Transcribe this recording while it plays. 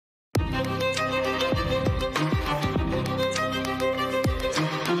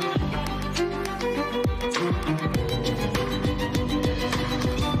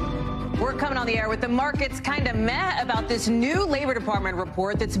the air with the markets kind of meh about this new Labor Department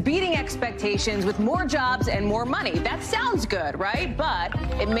report that's beating expectations with more jobs and more money. That sounds good, right? But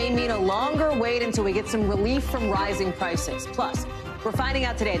it may mean a longer wait until we get some relief from rising prices. Plus, we're finding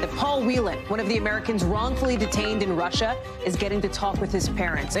out today that Paul Whelan, one of the Americans wrongfully detained in Russia, is getting to talk with his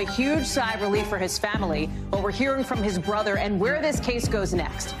parents. A huge sigh of relief for his family, but we're hearing from his brother and where this case goes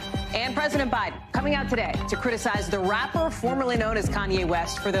next. And President Biden coming out today to criticize the rapper formerly known as Kanye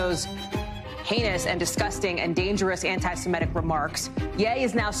West for those heinous and disgusting and dangerous anti-Semitic remarks. Ye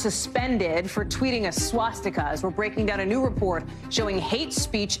is now suspended for tweeting a swastika as we're breaking down a new report showing hate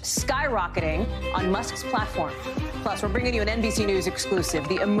speech skyrocketing on Musk's platform. Plus, we're bringing you an NBC News exclusive,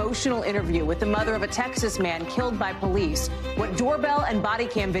 the emotional interview with the mother of a Texas man killed by police. What doorbell and body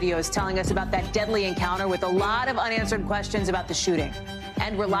cam video is telling us about that deadly encounter with a lot of unanswered questions about the shooting.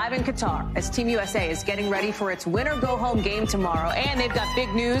 And we're live in Qatar as Team USA is getting ready for its win-or-go-home game tomorrow. And they've got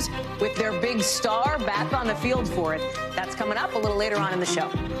big news with their big star back on the field for it. That's coming up a little later on in the show.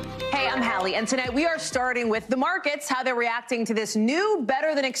 Hey, I'm Hallie, and tonight we are starting with the markets, how they're reacting to this new,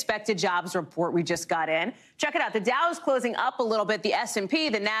 better-than-expected jobs report we just got in. Check it out. The Dow is closing up a little bit. The S&P,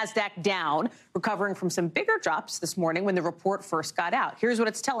 the NASDAQ down, recovering from some bigger drops this morning when the report first got out. Here's what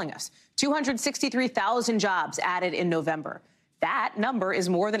it's telling us. 263,000 jobs added in November. That number is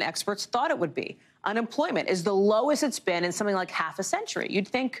more than experts thought it would be. Unemployment is the lowest it's been in something like half a century. You'd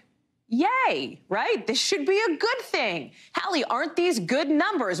think, yay, right? This should be a good thing. Hallie, aren't these good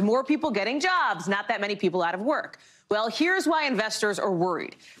numbers? More people getting jobs, not that many people out of work. Well, here's why investors are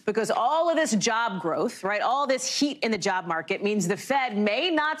worried. Because all of this job growth, right, all this heat in the job market means the Fed may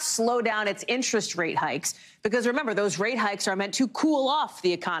not slow down its interest rate hikes. Because remember, those rate hikes are meant to cool off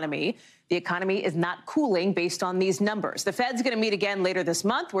the economy. The economy is not cooling based on these numbers. The Fed's going to meet again later this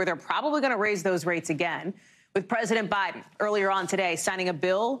month, where they're probably going to raise those rates again. With President Biden earlier on today signing a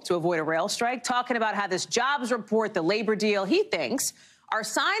bill to avoid a rail strike, talking about how this jobs report, the labor deal, he thinks, are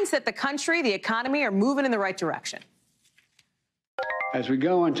signs that the country, the economy, are moving in the right direction. As we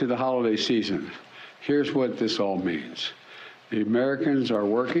go into the holiday season, here's what this all means. The Americans are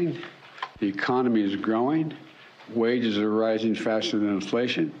working, the economy is growing, wages are rising faster than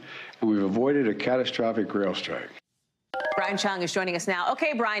inflation, and we've avoided a catastrophic rail strike. Brian Chung is joining us now.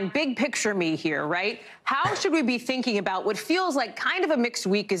 Okay, Brian, big picture me here, right? How should we be thinking about what feels like kind of a mixed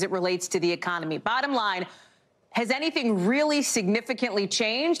week as it relates to the economy? Bottom line, has anything really significantly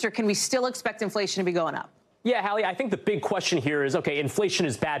changed, or can we still expect inflation to be going up? Yeah, Hallie, I think the big question here is, okay, inflation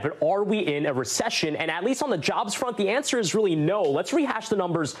is bad, but are we in a recession? And at least on the jobs front, the answer is really no. Let's rehash the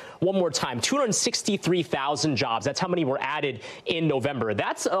numbers one more time. 263,000 jobs. That's how many were added in November.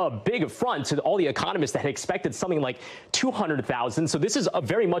 That's a big affront to all the economists that had expected something like 200,000. So this is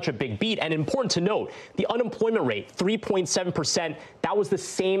very much a big beat. And important to note, the unemployment rate, 3.7%, that was the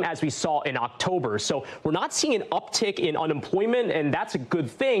same as we saw in October. So we're not seeing an uptick in unemployment, and that's a good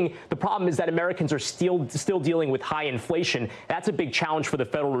thing. The problem is that Americans are still dealing with high inflation. That's a big challenge for the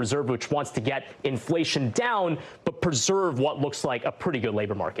Federal Reserve, which wants to get inflation down, but preserve what looks like a pretty good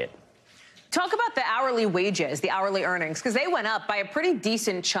labor market. Talk about the hourly wages, the hourly earnings, because they went up by a pretty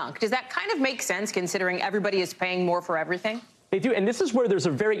decent chunk. Does that kind of make sense considering everybody is paying more for everything? They do, and this is where there's a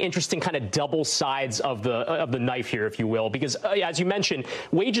very interesting kind of double sides of the knife here, if you will, because as you mentioned,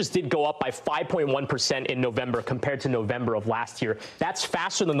 wages did go up by 5.1% in November compared to November of last year. That's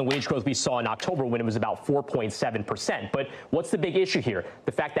faster than the wage growth we saw in October when it was about 4.7%. But what's the big issue here?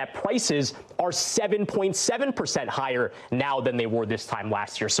 The fact that prices are 7.7% higher now than they were this time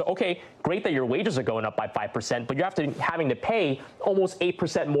last year. So, okay, great that your wages are going up by 5%, but you're having to pay almost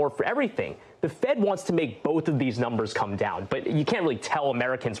 8% more for everything. The Fed wants to make both of these numbers come down, but you can't really tell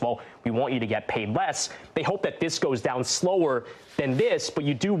Americans, well, we want you to get paid less. They hope that this goes down slower than this, but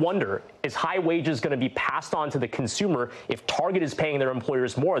you do wonder, is high wages going to be passed on to the consumer? If Target is paying their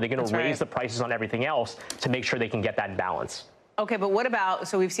employers more, they're going to raise the prices on everything else to make sure they can get that in balance. Okay, but what about,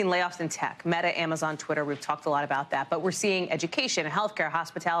 so we've seen layoffs in tech, Meta, Amazon, Twitter, we've talked a lot about that, but we're seeing education, healthcare,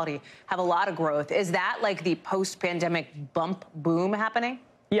 hospitality have a lot of growth. Is that like the post-pandemic bump boom happening?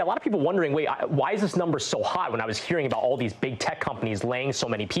 Yeah, a lot of people wondering, wait, why is this number so hot when I was hearing about all these big tech companies laying so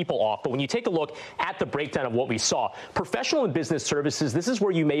many people off? But when you take a look at the breakdown of what we saw, professional and business services, this is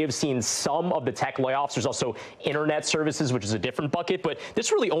where you may have seen some of the tech layoffs. There's also internet services, which is a different bucket, but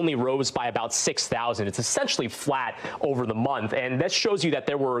this really only rose by about 6,000. It's essentially flat over the month. And that shows you that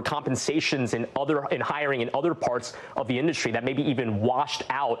there were compensations in hiring in other parts of the industry that maybe even washed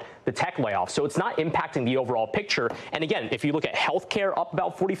out the tech layoffs. So it's not impacting the overall picture. And again, if you look at healthcare, up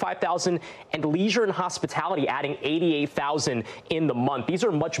about 45,000, and leisure and hospitality adding 88,000 in the month. These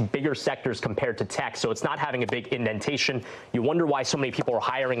are much bigger sectors compared to tech, so it's not having a big indentation. You wonder why so many people are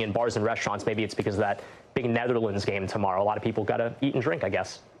hiring in bars and restaurants. Maybe it's because of that big Netherlands game tomorrow. A lot of people got to eat and drink, I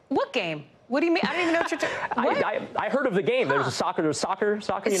guess. What game? What do you mean? I don't even know what you're talking I heard of the game. There's soccer, kicking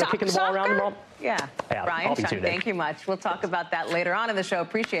the ball around the ball. Yeah. Brian, Sean, thank you much. We'll talk about that later on in the show.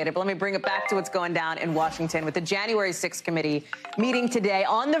 Appreciate it. But let me bring it back to what's going down in Washington with the January 6th committee meeting today,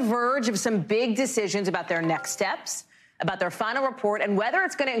 on the verge of some big decisions about their next steps, about their final report, and whether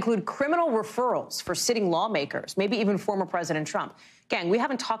it's going to include criminal referrals for sitting lawmakers, maybe even former President Trump. Gang, we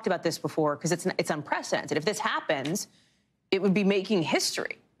haven't talked about this before because it's unprecedented. If this happens, it would be making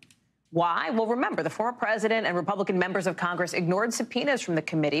history. Why? Well, remember, the former president and Republican members of Congress ignored subpoenas from the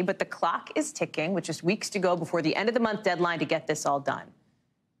committee, but the clock is ticking with just weeks to go before the end of the month deadline to get this all done.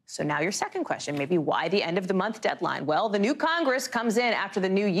 So now your second question, maybe why the end of the month deadline? Well, the new Congress comes in after the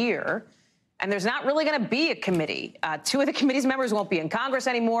new year, and there's not really going to be a committee. Two of the committee's members won't be in Congress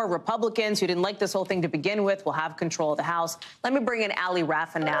anymore. Republicans who didn't like this whole thing to begin with will have control of the House. Let me bring in Hallie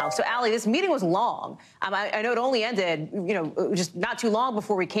Raffa now. So, Hallie, this meeting was long. I know it only ended, just not too long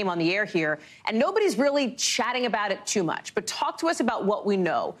before we came on the air here. And nobody's really chatting about it too much. But talk to us about what we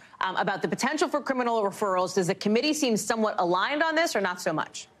know about the potential for criminal referrals. Does the committee seem somewhat aligned on this or not so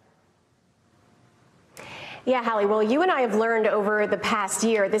much? Yeah, Hallie, well, you and I have learned over the past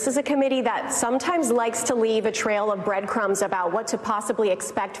year, this is a committee that sometimes likes to leave a trail of breadcrumbs about what to possibly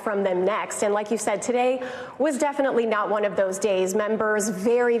expect from them next. And like you said, today was definitely not one of those days. Members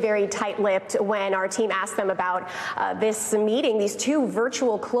very, very tight-lipped when our team asked them about this meeting, these two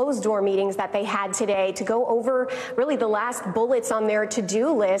virtual closed-door meetings that they had today to go over really the last bullets on their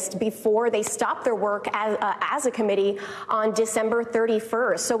to-do list before they stopped their work as a committee on December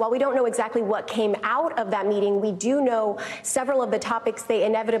 31st. So while we don't know exactly what came out of that meeting, we do know several of the topics they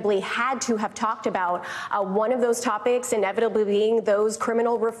inevitably had to have talked about. One of those topics inevitably being those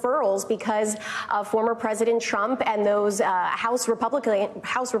criminal referrals, because former President Trump and those House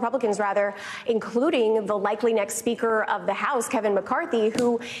Republicans, including the likely next Speaker of the House, Kevin McCarthy,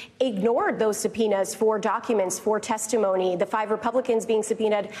 who ignored those subpoenas for documents, for testimony. The 5 Republicans being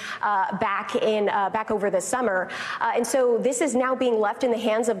subpoenaed back over the summer, and so this is now being left in the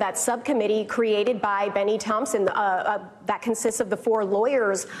hands of that subcommittee created by Benny Thompson, that consists of the 4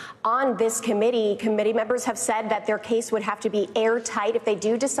 lawyers on this committee. Committee members have said that their case would have to be airtight if they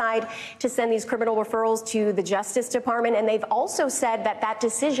do decide to send these criminal referrals to the Justice Department. And they've also said that that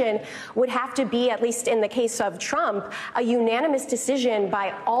decision would have to be, at least in the case of Trump, a unanimous decision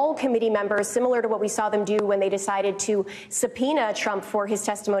by all committee members, similar to what we saw them do when they decided to subpoena Trump for his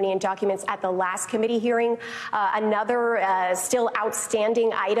testimony and documents at the last committee hearing. Another still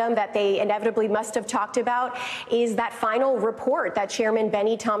outstanding item that they inevitably must have talked about is that final report that Chairman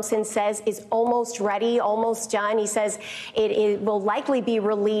Benny Thompson says is almost ready, almost done. He says it will likely be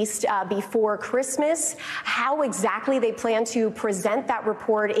released before Christmas. How exactly they plan to present that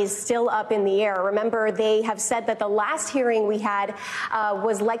report is still up in the air. Remember, they have said that the last hearing we had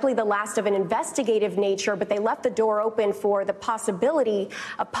was likely the last of an investigative nature, but they left the door open for the possibility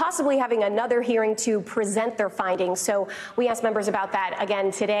of possibly having another hearing to present their findings. So we asked members about that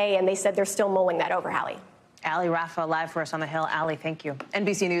again today, and they said they're still mulling that over, Hallie. Hallie Raffa live for us on the Hill. Hallie, thank you.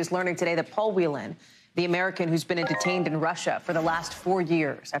 NBC News learning today that Paul Whelan, the American who's been detained in Russia for the last 4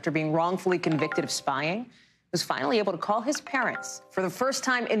 years after being wrongfully convicted of spying, was finally able to call his parents for the first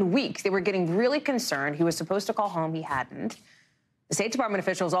time in weeks. They were getting really concerned. He was supposed to call home. He hadn't. The State Department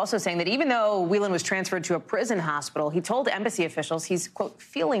officials also saying that even though Whelan was transferred to a prison hospital, he told embassy officials he's, quote,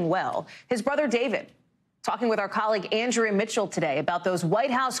 feeling well. His brother David talking with our colleague Andrea Mitchell today about those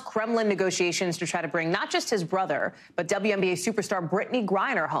White House Kremlin negotiations to try to bring not just his brother, but WNBA superstar Brittany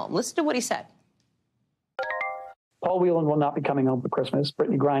Griner home. Listen to what he said. Paul Whelan will not be coming home for Christmas.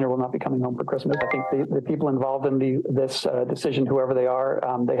 Brittany Griner will not be coming home for Christmas. I think the people involved in this decision, whoever they are,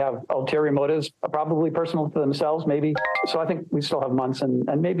 they have ulterior motives, probably personal to themselves, maybe. So I think we still have months and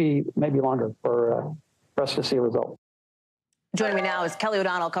maybe longer for us to see a result. Joining me now is Kelly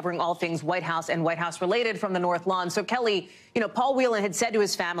O'Donnell, covering all things White House and White House related from the North Lawn. So, Kelly, Paul Whelan had said to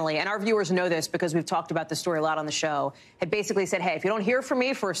his family, and our viewers know this because we've talked about this story a lot on the show, had basically said, hey, if you don't hear from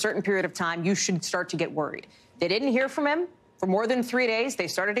me for a certain period of time, you should start to get worried. They didn't hear from him for more than 3 days. They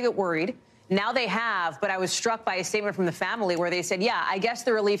started to get worried. Now they have, but I was struck by a statement from the family where they said, yeah, I guess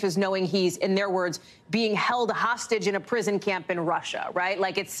the relief is knowing he's, in their words, being held hostage in a prison camp in Russia, right?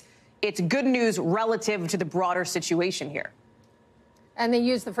 Like it's good news relative to the broader situation here. And they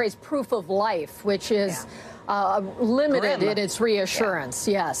use the phrase proof of life, which is limited in its reassurance.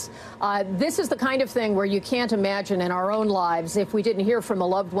 Yeah. Yes. This is the kind of thing where you can't imagine in our own lives, if we didn't hear from a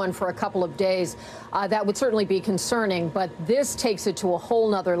loved one for a couple of days, that would certainly be concerning. But this takes it to a whole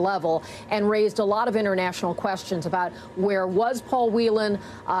nother level and raised a lot of international questions about where was Paul Whelan,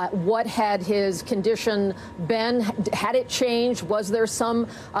 what had his condition been, had it changed, was there some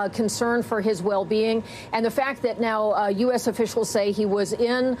concern for his well-being, and the fact that now U.S. officials say he was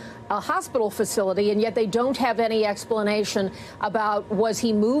in a hospital facility, and yet they don't have any explanation about was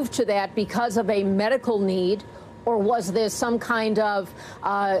he moved to that because of a medical need, or was this some kind of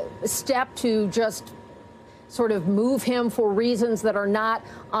step to just sort of move him for reasons that are not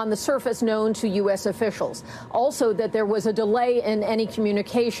on the surface known to U.S. officials. Also, that there was a delay in any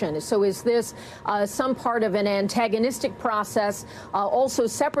communication. So is this some part of an antagonistic process? Also,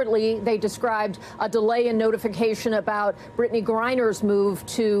 separately, they described a delay in notification about Brittany Griner's move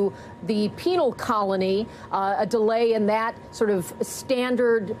to the penal colony, a delay in that sort of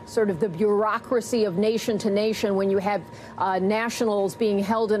standard, sort of the bureaucracy of nation to nation when you have nationals being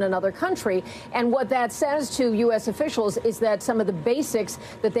held in another country. And what that says to U.S. officials is that some of the basics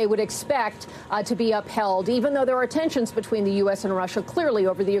that they would expect to be upheld, even though there are tensions between the U.S. and Russia clearly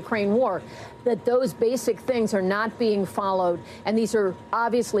over the Ukraine war, that those basic things are not being followed. And these are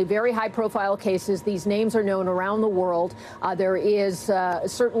obviously very high-profile cases. These names are known around the world. There is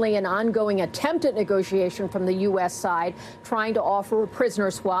certainly an ongoing attempt at negotiation from the U.S. side, trying to offer a prisoner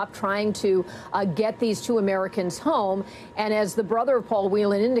swap, trying to get these two Americans home. And as the brother of Paul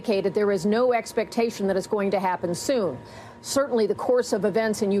Whelan indicated, there is no expectation that it's going to happen soon. Certainly the course of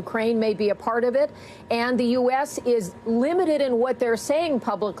events in Ukraine may be a part of it, and the U.S. is limited in what they're saying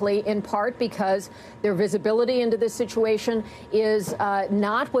publicly, in part because their visibility into this situation is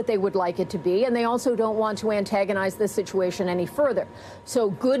not what they would like it to be, and they also don't want to antagonize this situation any further.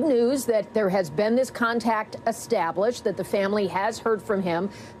 So good news that there has been this contact established, that the family has heard from him.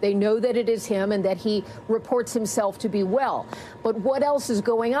 They know that it is him and that he reports himself to be well. But what else is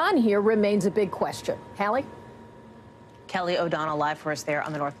going on here remains a big question. Hallie? Kelly O'Donnell live for us there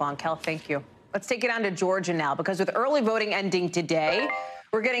on the North Lawn. Kel, thank you. Let's take it on to Georgia now, because with early voting ending today,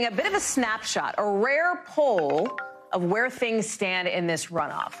 we're getting a bit of a snapshot, a rare poll of where things stand in this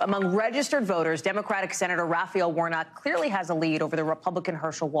runoff. Among registered voters, Democratic Senator Raphael Warnock clearly has a lead over the Republican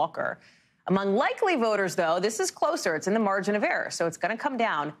Herschel Walker. Among likely voters, though, this is closer. It's in the margin of error, so it's going to come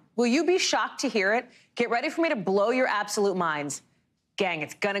down. Will you be shocked to hear it? Get ready for me to blow your absolute minds. Gang,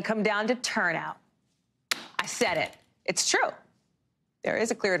 it's going to come down to turnout. I said it. It's true. There is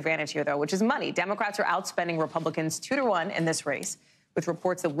a clear advantage here, though, which is money. Democrats are outspending Republicans 2-1 in this race, with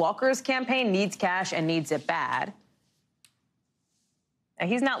reports that Walker's campaign needs cash and needs it bad. Now,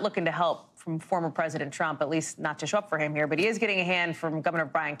 he's not looking to help from former President Trump, at least not to show up for him here, but he is getting a hand from Governor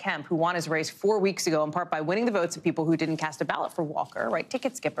Brian Kemp, who won his race 4 weeks ago, in part by winning the votes of people who didn't cast a ballot for Walker, right,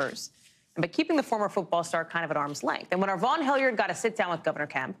 ticket skippers, and by keeping the former football star kind of at arm's length. And when our Vaughn Hilliard got to sit down with Governor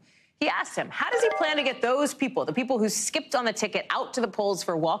Kemp, he asked him, how does he plan to get those people, the people who skipped on the ticket, out to the polls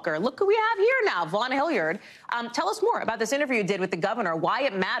for Walker? Look who we have here now, Vaughn Hilliard. Tell us more about this interview you did with the governor, why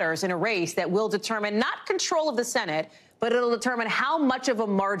it matters in a race that will determine not control of the Senate, but it'll determine how much of a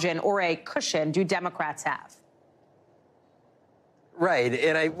margin or a cushion do Democrats have. Right,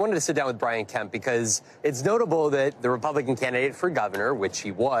 and I wanted to sit down with Brian Kemp because it's notable that the Republican candidate for governor, which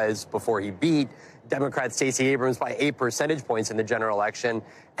he was before he beat Democrat Stacey Abrams by 8 percentage points in the general election,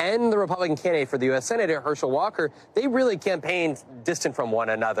 and the Republican candidate for the U.S. Senate, Herschel Walker, they really campaigned distant from one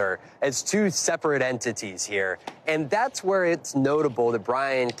another as two separate entities here. And that's where it's notable that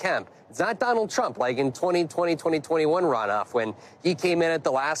Brian Kemp, it's not Donald Trump like in 2020, 2021 runoff when he came in at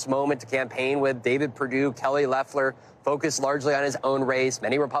the last moment to campaign with David Perdue, Kelly Loeffler, focused largely on his own race.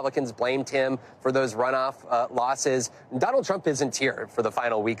 Many Republicans blamed him for those runoff losses. Donald Trump isn't here for the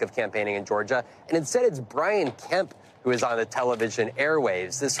final week of campaigning in Georgia. And instead, it's Brian Kemp who is on the television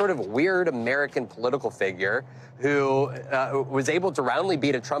airwaves, this sort of weird American political figure who was able to roundly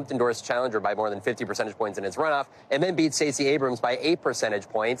beat a Trump-endorsed challenger by more than 50 percentage points in his runoff, and then beat Stacey Abrams by 8 percentage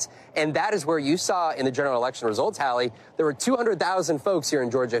points. And that is where you saw in the general election results, Hallie, there were 200,000 folks here in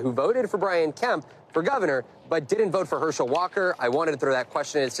Georgia who voted for Brian Kemp for governor, but didn't vote for Herschel Walker. I wanted to throw that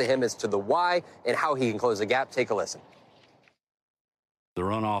question to him as to the why and how he can close the gap. Take a listen. The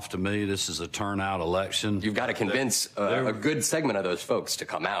runoff, to me, this is a turnout election. You've got to convince a good segment of those folks to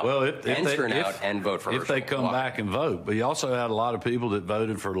come out and turn out and vote for Herschel. If they come back and vote. But you also had a lot of people that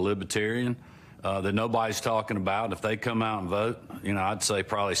voted for the Libertarian that nobody's talking about. And if they come out and vote, you know, I'd say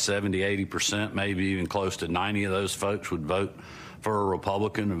probably 70, 80%, maybe even close to 90 of those folks would vote for a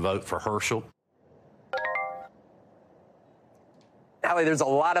Republican and vote for Herschel. Hallie, there's a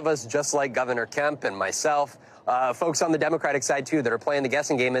lot of us just like Governor Kemp and myself, folks on the Democratic side, too, that are playing the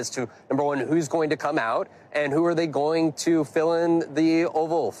guessing game as to, number one, who's going to come out and who are they going to fill in the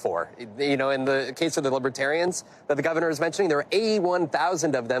Oval for. You know, in the case of the Libertarians that the governor is mentioning, there are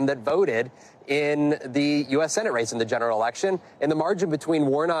 81,000 of them that voted in the U.S. Senate race in the general election. And the margin between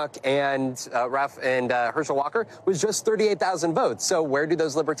Warnock and Herschel Walker was just 38,000 votes. So where do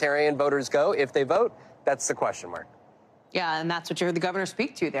those Libertarian voters go if they vote? That's the question mark. Yeah, and that's what you heard the governor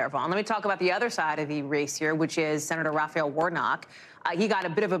speak to there, Vaughn. Let me talk about the other side of the race here, which is Senator Raphael Warnock. He got a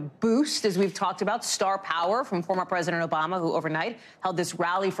bit of a boost, as we've talked about, star power from former President Obama, who overnight held this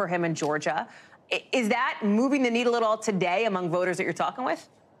rally for him in Georgia. Is that moving the needle at all today among voters that you're talking with?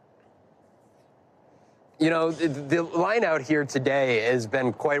 You know, the line out here today has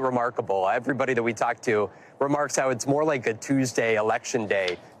been quite remarkable. Everybody that we talked to remarks how it's more like a Tuesday election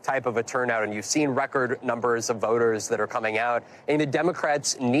day type of a turnout, and you've seen record numbers of voters that are coming out. And the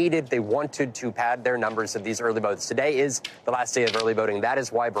Democrats they wanted to pad their numbers of these early votes. Today is the last day of early voting. That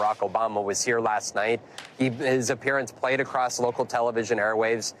is why Barack Obama was here last night. His appearance played across local television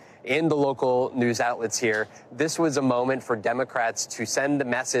airwaves in the local news outlets here. This was a moment for Democrats to send a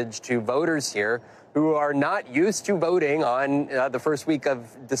message to voters here who are not used to voting on the first week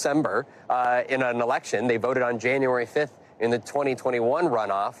of December in an election. They voted on January 5th in the 2021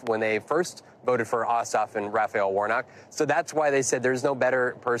 runoff when they first voted for Ossoff and Raphael Warnock. So that's why they said there's no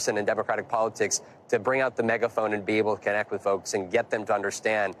better person in Democratic politics to bring out the megaphone and be able to connect with folks and get them to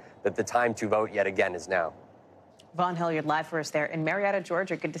understand that the time to vote yet again is now. Vaughn Hilliard live for us there in Marietta,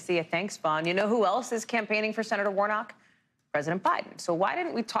 Georgia. Good to see you. Thanks, Vaughn. You know who else is campaigning for Senator Warnock? President Biden. So why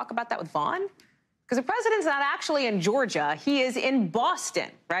didn't we talk about that with Vaughn? Because the president's not actually in Georgia. He is in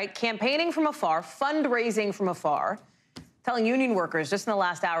Boston, right? Campaigning from afar, fundraising from afar, telling union workers just in the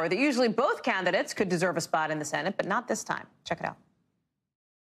last hour that usually both candidates could deserve a spot in the Senate, but not this time. Check it out.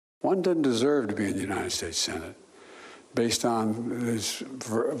 One doesn't deserve to be in the United States Senate based on his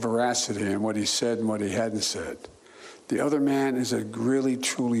veracity and what he said and what he hadn't said. The other man is a really,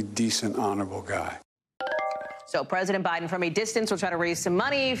 truly decent, honorable guy. So President Biden from a distance will try to raise some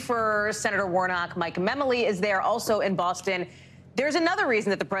money for Senator Warnock. Mike Memoli is there also in Boston. There's another reason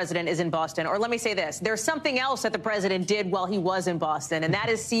that the president is in Boston, or let me say this. There's something else that the president did while he was in Boston, and that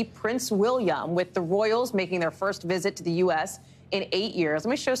is see Prince William with the royals making their first visit to the U.S. in 8 years.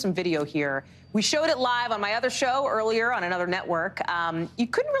 Let me show some video here. We showed it live on my other show earlier on another network. You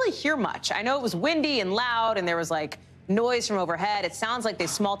couldn't really hear much. I know it was windy and loud, and there was like noise from overhead. It sounds like they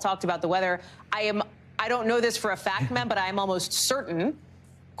small talked about the weather. I don't know this for a fact, ma'am, but I am almost certain,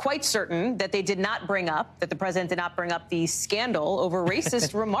 quite certain, that they did not bring up, that the president did not bring up the scandal over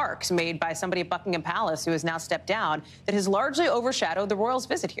racist remarks made by somebody at Buckingham Palace who has now stepped down that has largely overshadowed the royals'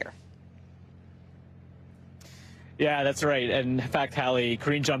 visit here. Yeah, that's right. And in fact, Hallie,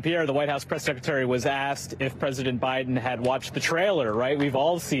 Karine Jean-Pierre, the White House press secretary, was asked if President Biden had watched the trailer, right? We've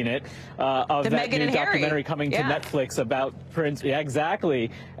all seen it, of that new documentary coming to Netflix about Prince. Yeah,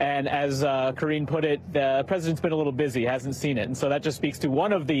 exactly. And as Karine put it, the president's been a little busy, hasn't seen it. And so that just speaks to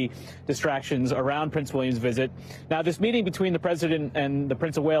one of the distractions around Prince William's visit. Now, this meeting between the president and the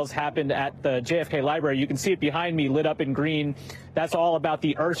Prince of Wales happened at the JFK Library. You can see it behind me, lit up in green. That's all about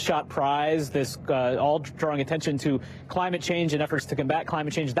the Earthshot Prize, this all drawing attention to climate change and efforts to combat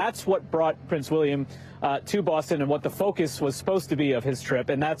climate change. That's what brought Prince William to Boston and what the focus was supposed to be of his trip.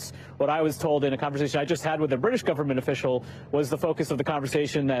 And that's what I was told in a conversation I just had with a British government official was the focus of the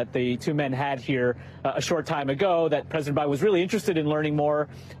conversation that the two men had here a short time ago, that President Biden was really interested in learning more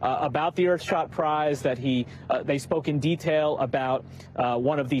about the Earthshot Prize, that they spoke in detail about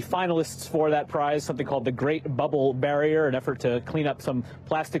one of the finalists for that prize, something called the Great Bubble Barrier, an effort to clean up some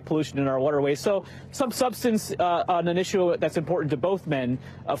plastic pollution in our waterways. So some substance on an issue that's important to both men,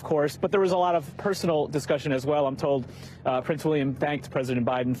 of course, but there was a lot of personal discussion as well. I'm told Prince William thanked President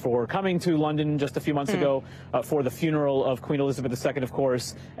Biden for coming to London just a few months ago for the funeral of Queen Elizabeth II, of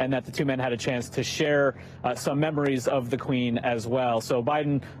course, and that the two men had a chance to share some memories of the Queen as well. So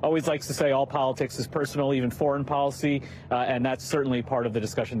Biden always likes to say all politics is personal, even foreign policy, and that's certainly part of the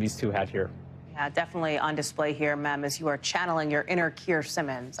discussion these two had here. Yeah, definitely on display here, Mem, as you are channeling your inner Keir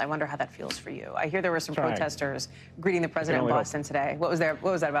Simmons. I wonder how that feels for you. I hear there were some protesters greeting the president in Boston today. What was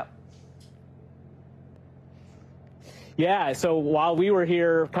that about? Yeah, so while we were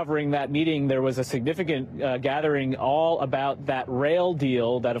here covering that meeting, there was a significant gathering all about that rail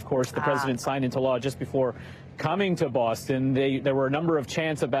deal that, of course, the president signed into law just before coming to Boston. There were a number of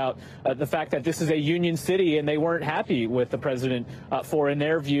chants about the fact that this is a union city, and they weren't happy with the president for, in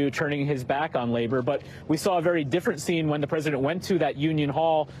their view, turning his back on labor. But we saw a very different scene when the president went to that Union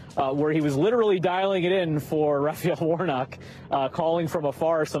Hall, where he was literally dialing it in for Raphael Warnock, calling from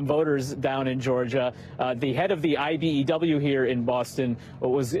afar some voters down in Georgia. The head of the IBEW here in Boston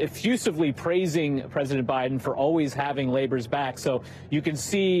was effusively praising President Biden for always having labor's back. So you can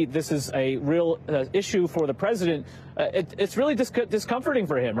see this is a real issue for the president. It's really discomforting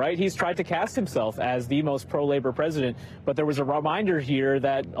for him, right? He's tried to cast himself as the most pro-labor president, but there was a reminder here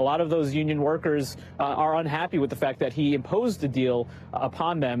that a lot of those union workers are unhappy with the fact that he imposed a deal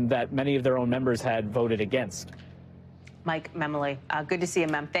upon them that many of their own members had voted against. Mike Memoli, good to see you,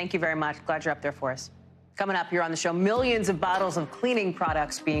 Mem. Thank you very much. Glad you're up there for us. Coming up here on the show, millions of bottles of cleaning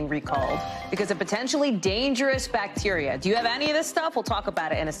products being recalled because of potentially dangerous bacteria. Do you have any of this stuff? We'll talk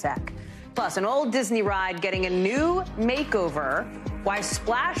about it in a sec. Plus, an old Disney ride getting a new makeover. Why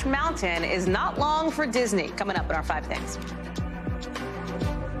Splash Mountain is not long for Disney. Coming up in our 5 Things.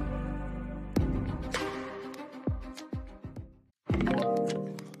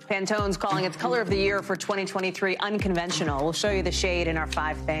 Pantone's calling its color of the year for 2023 unconventional. We'll show you the shade in our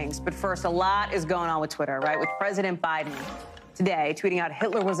 5 Things. But first, a lot is going on with Twitter, right? With President Biden today tweeting out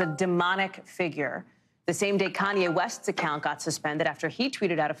Hitler was a demonic figure. The same day Kanye West's account got suspended after he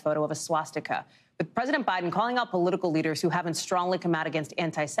tweeted out a photo of a swastika. With President Biden calling out political leaders who haven't strongly come out against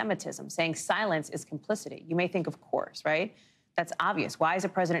anti-Semitism, saying silence is complicity. You may think, of course, right? That's obvious. Why is the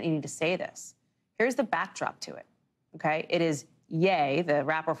president needing to say this? Here's the backdrop to it, okay? It is Ye, the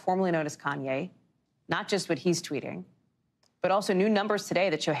rapper formerly known as Kanye, not just what he's tweeting, but also new numbers today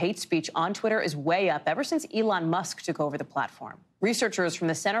that show hate speech on Twitter is way up ever since Elon Musk took over the platform. Researchers from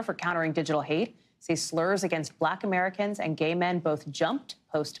the Center for Countering Digital Hate say slurs against Black Americans and gay men both jumped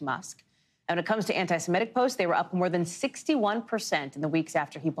post-Musk. And when it comes to anti-Semitic posts, they were up more than 61% in the weeks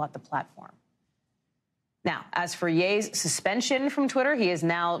after he bought the platform. Now, as for Ye's suspension from Twitter, he is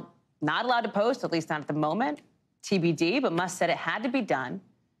now not allowed to post, at least not at the moment. TBD, but Musk said it had to be done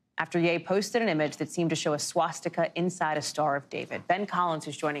after Ye posted an image that seemed to show a swastika inside a Star of David. Ben Collins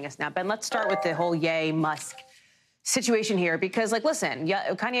is joining us now. Ben, let's start with the whole Ye-Musk situation here, because, like, listen,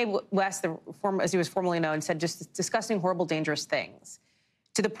 Kanye West, as he was formerly known, said just disgusting, horrible, dangerous things,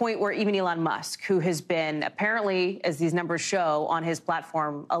 to the point where even Elon Musk, who has been apparently, as these numbers show, on his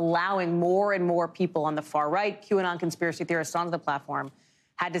platform, allowing more and more people on the far right, QAnon conspiracy theorists onto the platform,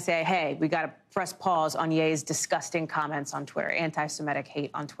 had to say, hey, we got to press pause on Ye's disgusting comments on Twitter, anti-Semitic hate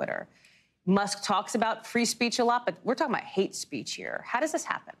on Twitter. Musk talks about free speech a lot, but we're talking about hate speech here. How does this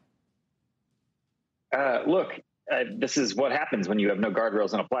happen? Look, this is what happens when you have no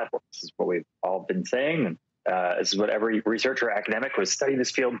guardrails on a platform. This is what we've all been saying. And this is what every researcher or academic who has studied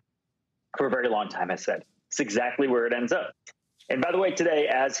this field for a very long time has said. It's exactly where it ends up. And by the way, today,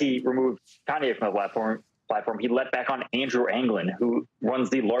 as he removed Kanye from the platform, he let back on Andrew Anglin, who runs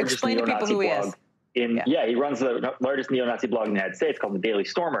the largest neo-Nazi blog he runs the largest neo-Nazi blog in the United States called the Daily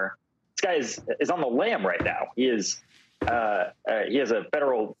Stormer. This guy is on the lam right now. He has a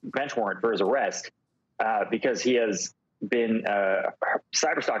federal bench warrant for his arrest because he has been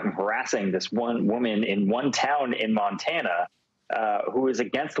cyberstalking, harassing this one woman in one town in Montana who is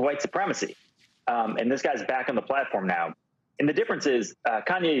against white supremacy. And this guy's back on the platform now. And the difference is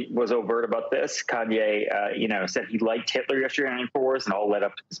Kanye was overt about this. Kanye, said he liked Hitler yesterday on InfoWars, and all led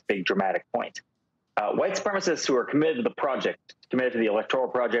up to this big dramatic point. White supremacists who are committed to the project, committed to the electoral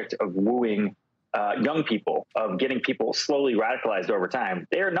project of wooing young people, of getting people slowly radicalized over time,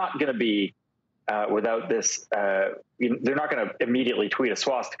 they're not going to be without this. They're not going to immediately tweet a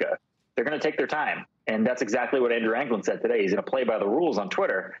swastika. They're going to take their time. And that's exactly what Andrew Anglin said today. He's going to play by the rules on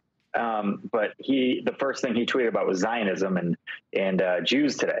Twitter. But the first thing he tweeted about was Zionism and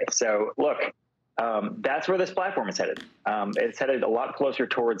Jews today. So look, that's where this platform is headed. It's headed a lot closer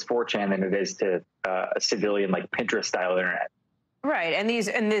towards 4chan than it is to a civilian, like, Pinterest style internet. Right, and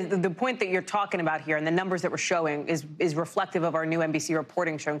the point that you're talking about here and the numbers that we're showing is reflective of our new NBC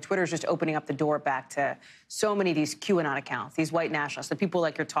reporting showing Twitter's just opening up the door back to so many of these QAnon accounts, these white nationalists, the people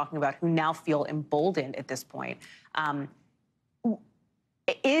like you're talking about who now feel emboldened at this point.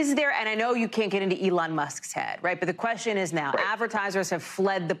 Is there, and I know you can't get into Elon Musk's head, right? But the question is now, advertisers have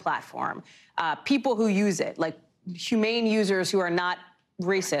fled the platform. People who use it, like humane users who are not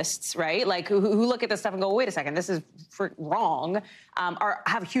racists, right? Like who look at this stuff and go, wait a second, this is wrong,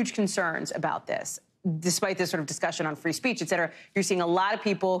 have huge concerns about this. Despite this sort of discussion on free speech, et cetera, you're seeing a lot of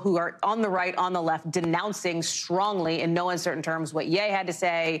people who are on the right, on the left, denouncing strongly in no uncertain terms what Ye had to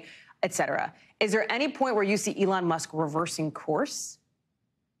say, et cetera. Is there any point where you see Elon Musk reversing course?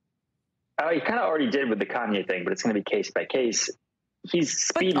 He kind of already did with the Kanye thing, but it's going to be case by case. He's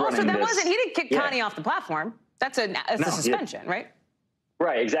speed running also, this. He didn't kick Kanye off the platform. That's a suspension, right?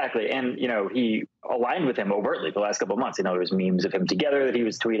 Right, exactly. And, he aligned with him overtly the last couple of months. There was memes of him together that he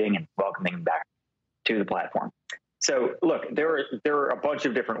was tweeting and welcoming him back to the platform. So, look, there are a bunch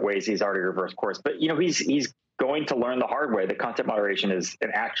of different ways he's already reversed course. But, he's going to learn the hard way that content moderation is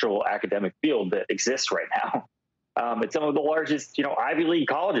an actual academic field that exists right now. It's some of the largest, Ivy League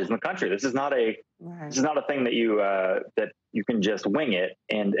colleges in the country. This is not a thing that you can just wing it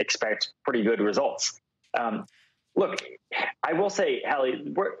and expect pretty good results. Look, I will say,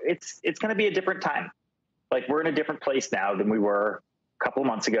 Hallie, it's going to be a different time. Like, we're in a different place now than we were a couple of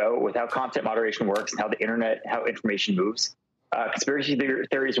months ago with how content moderation works and how the internet, how information moves. Conspiracy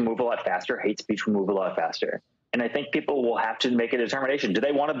theories will move a lot faster. Hate speech will move a lot faster. And I think people will have to make a determination. Do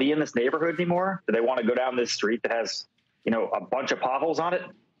they want to be in this neighborhood anymore? Do they want to go down this street that has, a bunch of potholes on it?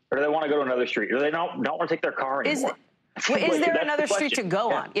 Or do they want to go to another street? Or do they don't want to take their car anymore? Is there another street to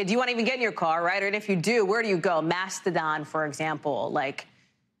go on? Yeah, do you want to even get in your car, right? And if you do, where do you go? Mastodon, for example, like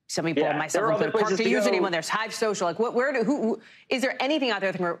some people, myself included, Park to use anyone. There's Hive Social. Like, who is there anything out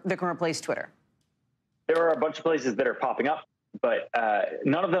there that can replace Twitter? There are a bunch of places that are popping up, but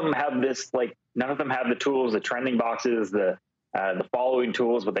none of them have this. Like, none of them have the tools, the trending boxes, the following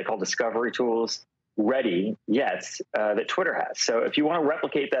tools, what they call discovery tools, ready yet that Twitter has. So if you want to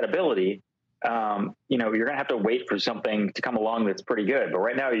replicate that ability, you're going to have to wait for something to come along that's pretty good. But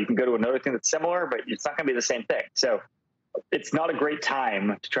right now you can go to another thing that's similar, but it's not going to be the same thing. So it's not a great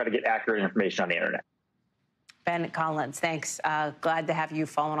time to try to get accurate information on the internet. Ben Collins, thanks. Glad to have you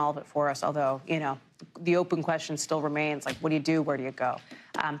following all of it for us. Although, the open question still remains, like, what do you do? Where do you go?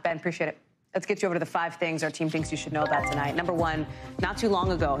 Ben, appreciate it. Let's get you over to the 5 things our team thinks you should know about tonight. Number 1, not too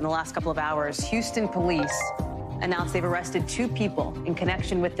long ago, in the last couple of hours, Houston police announced they've arrested 2 people in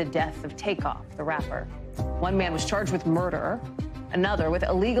connection with the death of Takeoff, the rapper. One man was charged with murder, another with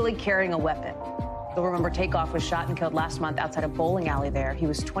illegally carrying a weapon. You'll remember Takeoff was shot and killed last month outside a bowling alley there. He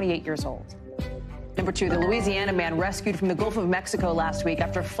was 28 years old. Number 2, the Louisiana man rescued from the Gulf of Mexico last week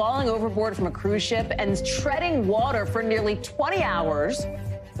after falling overboard from a cruise ship and treading water for nearly 20 hours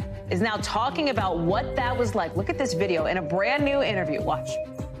is now talking about what that was like. Look at this video in a brand new interview. Watch.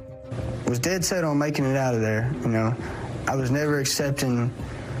 Was dead set on making it out of there. I was never accepting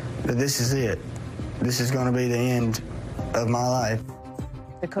that this is it. This is going to be the end of my life.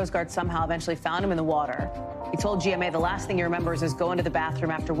 The Coast Guard somehow eventually found him in the water. He told GMA the last thing he remembers is going to the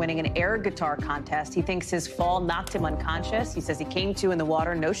bathroom after winning an air guitar contest. He thinks his fall knocked him unconscious. He says he came to in the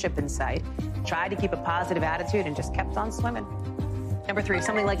water, no ship in sight, tried to keep a positive attitude and just kept on swimming. Number 3,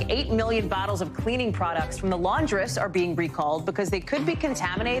 something like 8 million bottles of cleaning products from the laundress are being recalled because they could be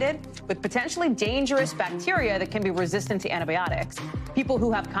contaminated with potentially dangerous bacteria that can be resistant to antibiotics. People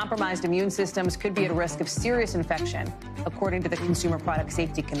who have compromised immune systems could be at risk of serious infection, according to the Consumer Product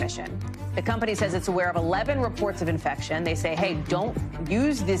Safety Commission. The company says it's aware of 11 reports of infection. They say, hey, don't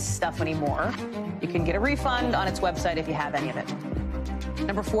use this stuff anymore. You can get a refund on its website if you have any of it.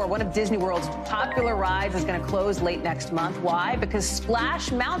 Number 4, one of Disney World's popular rides is going to close late next month. Why? Because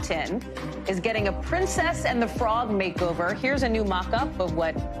Splash Mountain is getting a Princess and the Frog makeover. Here's a new mock-up of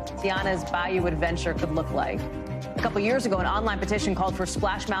what Tiana's Bayou Adventure could look like. A couple years ago, an online petition called for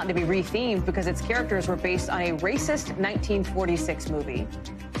Splash Mountain to be rethemed because its characters were based on a racist 1946 movie.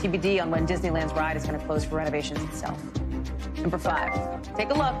 TBD on when Disneyland's ride is going to close for renovations itself. Number 5,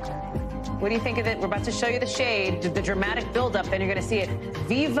 take a look. What do you think of it? We're about to show you the shade, the dramatic buildup, then you're going to see it.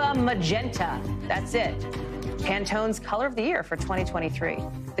 Viva Magenta. That's it. Pantone's color of the year for 2023.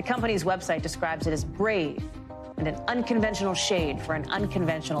 The company's website describes it as brave and an unconventional shade for an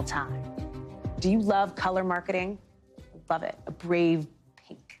unconventional time. Do you love color marketing? Love it. A brave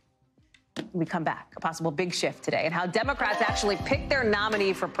pink. We come back, a possible big shift today, and how Democrats actually pick their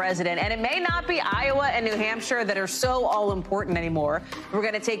nominee for president. And it may not be Iowa and New Hampshire that are so all important anymore. We're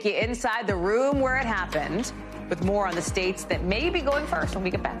going to take you inside the room where it happened with more on the states that may be going first when we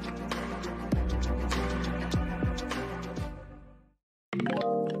get back.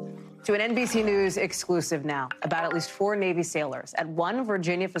 To an NBC News exclusive now about at least 4 Navy sailors at one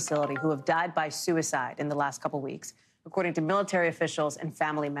Virginia facility who have died by suicide in the last couple weeks, according to military officials and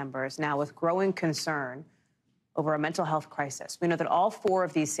family members, now with growing concern over a mental health crisis. We know that all 4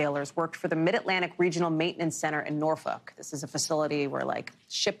 of these sailors worked for the Mid-Atlantic Regional Maintenance Center in Norfolk. This is a facility where,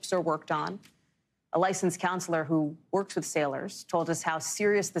 ships are worked on. A licensed counselor who works with sailors told us how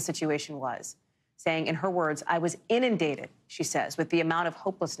serious the situation was, saying, in her words, I was inundated, she says, with the amount of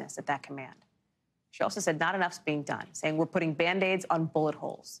hopelessness at that command. She also said not enough's being done, saying we're putting Band-Aids on bullet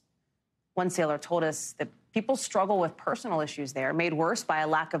holes. One sailor told us that People struggle with personal issues there, made worse by a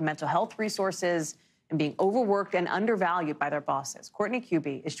lack of mental health resources and being overworked and undervalued by their bosses. Courtney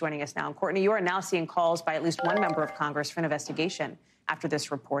Kuby is joining us now. And Courtney, you are now seeing calls by at least one member of Congress for an investigation after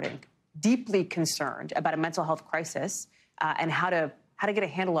this reporting. Deeply concerned about a mental health crisis and how to get a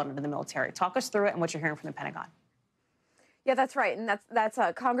handle on it in the military. Talk us through it and what you're hearing from the Pentagon. Yeah, that's right. And that's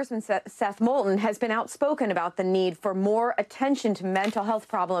Congressman Seth Moulton has been outspoken about the need for more attention to mental health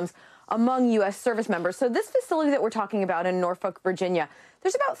problems among U.S. service members. So this facility that we're talking about in Norfolk, Virginia,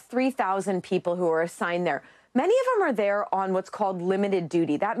 there's about 3,000 people who are assigned there. Many of them are there on what's called limited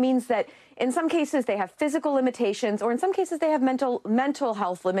duty. That means that in some cases they have physical limitations, or in some cases they have mental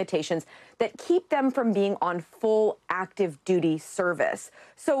health limitations that keep them from being on full active duty service.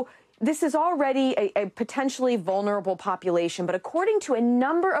 So this is already a potentially vulnerable population, but according to a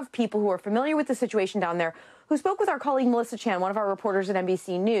number of people who are familiar with the situation down there, who spoke with our colleague Melissa Chan, one of our reporters at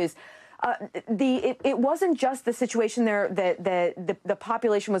NBC News, it wasn't just the situation there that the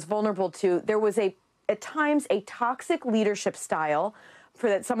population was vulnerable to. There was at times a toxic leadership style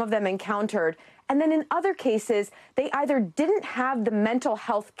that some of them encountered. And then in other cases, they either didn't have the mental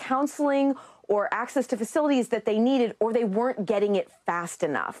health counseling or access to facilities that they needed, or they weren't getting it fast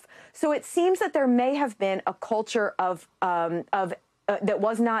enough. So it seems that there may have been a culture that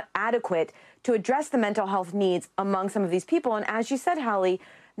was not adequate to address the mental health needs among some of these people. And as you said, Hallie,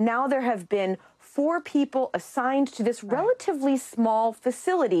 now there have been 4 people assigned to this relatively small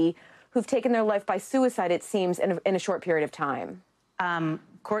facility who've taken their life by suicide, it seems, in a short period of time.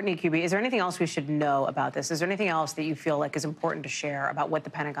 Courtney Kuby, is there anything else we should know about this? Is there anything else that you feel like is important to share about what the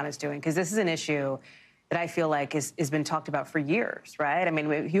Pentagon is doing? Because this is an issue that I feel like has been talked about for years, right? I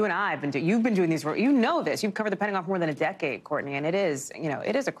mean, you and I have you've been doing these, you know this. You've covered the Pentagon for more than a decade, Courtney, and it is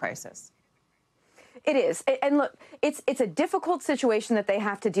a crisis. It is. And look, it's a difficult situation that they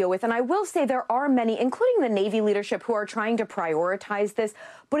have to deal with. And I will say there are many, including the Navy leadership, who are trying to prioritize this.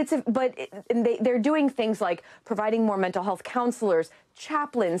 They're doing things like providing more mental health counselors,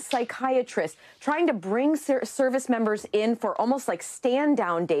 chaplains, psychiatrists, trying to bring service members in for almost like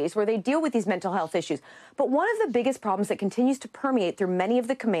stand-down days where they deal with these mental health issues. But one of the biggest problems that continues to permeate through many of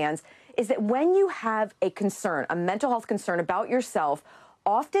the commands is that when you have a concern, a mental health concern about yourself,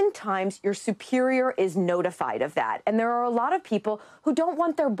 oftentimes your superior is notified of that. And there are a lot of people who don't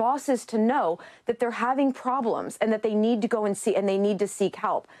want their bosses to know that they're having problems and that they need to go and they need to seek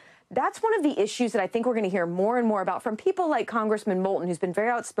help. That's one of the issues that I think we're going to hear more and more about from people like Congressman Moulton, who's been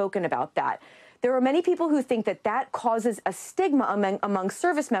very outspoken about that. There are many people who think that causes a stigma among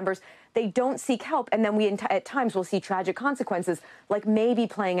service members. They don't seek help. And then at times we'll see tragic consequences like maybe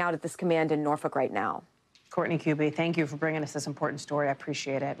playing out at this command in Norfolk right now. Courtney Kuby, thank you for bringing us this important story. I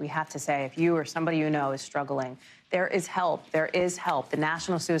appreciate it. We have to say, if you or somebody you know is struggling, there is help. There is help. The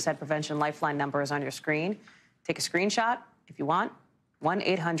National Suicide Prevention Lifeline number is on your screen. Take a screenshot if you want.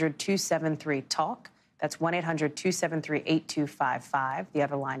 1-800-273-TALK. That's 1-800-273-8255. The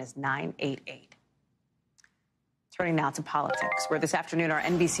other line is 988. Turning now to politics, where this afternoon our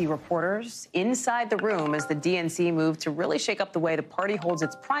NBC reporters inside the room as the DNC moved to really shake up the way the party holds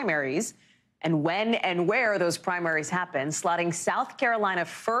its primaries and when and where those primaries happen, slotting South Carolina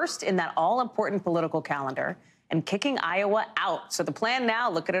first in that all-important political calendar and kicking Iowa out. So the plan now,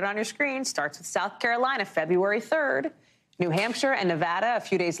 look at it on your screen, starts with South Carolina, February 3rd, New Hampshire and Nevada a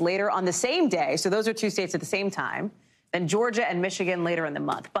few days later on the same day. So those are 2 states at the same time. Then Georgia and Michigan later in the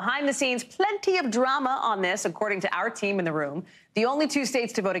month. Behind the scenes, plenty of drama on this, according to our team in the room. The only 2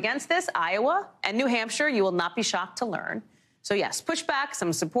 states to vote against this, Iowa and New Hampshire, you will not be shocked to learn. So, yes, pushback,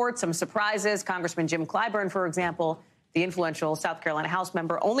 some support, some surprises. Congressman Jim Clyburn, for example, the influential South Carolina House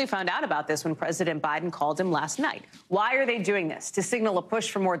member, only found out about this when President Biden called him last night. Why are they doing this? To signal a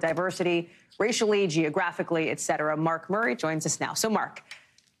push for more diversity, racially, geographically, et cetera. Mark Murray joins us now. So, Mark,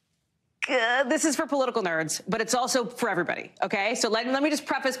 this is for political nerds, but it's also for everybody, okay? So let me just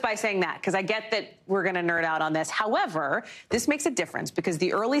preface by saying that, because I get that we're going to nerd out on this. However, this makes a difference because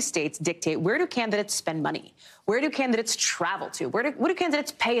the early states dictate where do candidates spend money? Where do candidates travel to? What do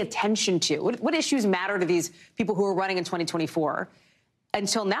candidates pay attention to? What issues matter to these people who are running in 2024?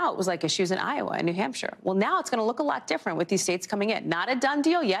 Until now, it was like issues in Iowa and New Hampshire. Well, now it's going to look a lot different with these states coming in. Not a done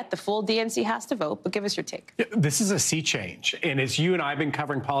deal yet. The full DNC has to vote, but give us your take. This is a sea change. And as you and I have been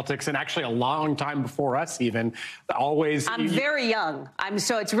covering politics, and actually a long time before us even, always... I'm very young.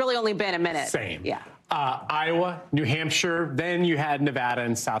 So it's really only been a minute. Same. Yeah. Iowa, New Hampshire, then you had Nevada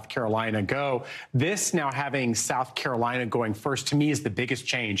and South Carolina go. This now having South Carolina going first, to me, is the biggest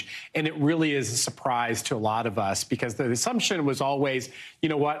change. And it really is a surprise to a lot of us because the assumption was always, you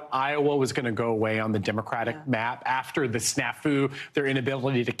know what, Iowa was going to go away on the Democratic map after the snafu, their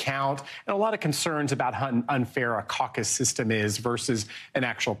inability to count, and a lot of concerns about how unfair a caucus system is versus an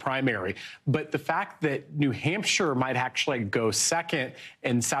actual primary. But the fact that New Hampshire might actually go second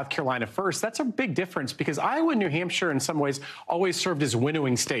and South Carolina first, that's a big difference. Because Iowa and New Hampshire, in some ways, always served as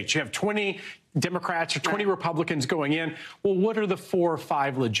winnowing states. You have 20 Democrats or 20 Republicans going in. Well, what are the 4 or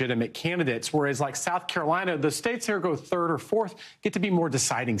 5 legitimate candidates? Whereas like South Carolina, the states here go third or fourth get to be more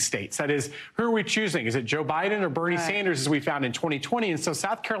deciding states. That is, who are we choosing? Is it Joe Biden or Bernie Sanders, as we found in 2020? And so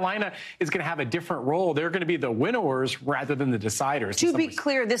South Carolina is going to have a different role. They're going to be the winnowers rather than the deciders. To be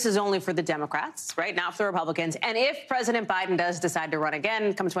clear, this is only for the Democrats, right? Not for the Republicans. And if President Biden does decide to run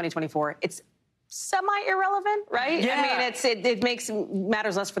again come 2024, it's semi-irrelevant, right? Yeah. I mean, it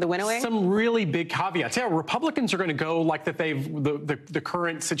matters less for the winnowing. Some really big caveats. Yeah, Republicans are going to go like that the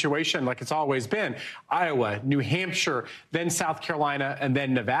current situation, like it's always been. Iowa, New Hampshire, then South Carolina, and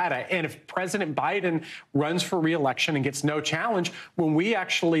then Nevada. And if President Biden runs for re-election and gets no challenge, when we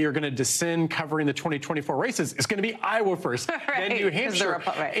actually are going to descend covering the 2024 races, it's going to be Iowa first, then New Hampshire.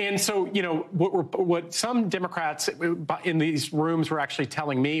 And so, you know, what some Democrats in these rooms were actually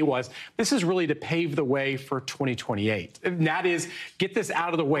telling me was this is really to pave the way for 2028. And that is, get this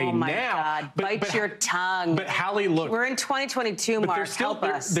out of the way now. Oh, my God. Bite your tongue. But Hallie, look. We're in 2022, Mark. Help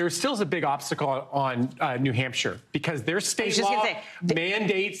us. There still is a big obstacle on New Hampshire because their state law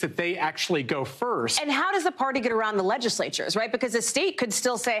mandates that they actually go first. And how does the party get around the legislatures, right? Because the state could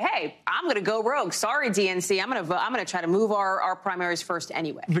still say, hey, I'm going to go rogue. Sorry, DNC. I'm going to try to move our primaries first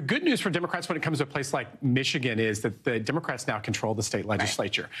anyway. The good news for Democrats when it comes to a place like Michigan is that the Democrats now control the state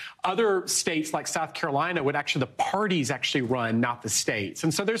legislature. Other states like South Carolina would actually, the parties actually run, not the states.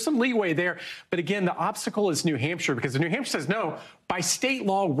 And so there's some leeway there. But again, the obstacle is New Hampshire because New Hampshire says, no, by state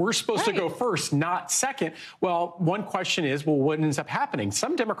law, we're supposed to go first, not second. Well, one question is, well, what ends up happening?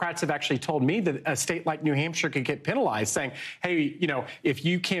 Some Democrats have actually told me that a state like New Hampshire could get penalized, saying, hey, you know, if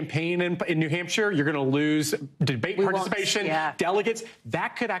you campaign in New Hampshire, you're going to lose debate participation, delegates.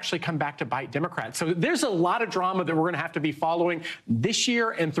 That could actually come back to bite Democrats. So there's a lot of drama that we're going to have to be following this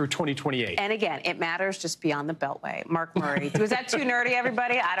year and through 2028. And again, it matters just beyond the Beltway. Mark Murray. Was that too nerdy,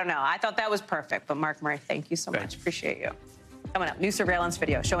 everybody? I don't know. I thought that was perfect. But Mark Murray, thank you so much. Appreciate you. Coming up, new surveillance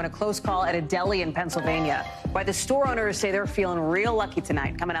video showing a close call at a deli in Pennsylvania. Why the store owners say they're feeling real lucky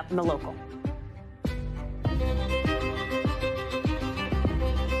tonight. Coming up in The Local.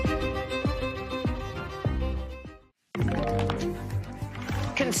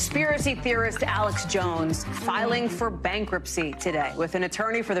 Conspiracy theorist Alex Jones filing for bankruptcy today with an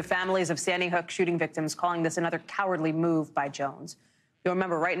attorney for the families of Sandy Hook shooting victims calling this another cowardly move by Jones. You'll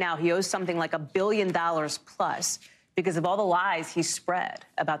remember right now he owes something like $1 billion plus because of all the lies he spread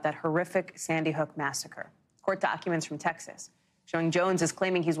about that horrific Sandy Hook massacre. Court documents from Texas showing Jones is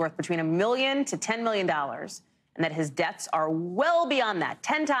claiming he's worth between $1 million to $10 million and that his debts are well beyond that,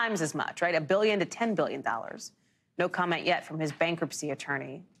 10 times as much, right? $1 billion to $10 billion. No comment yet from his bankruptcy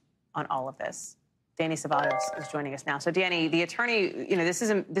attorney on all of this. Danny Ceballos is joining us now. So, Danny, the attorney, you know, this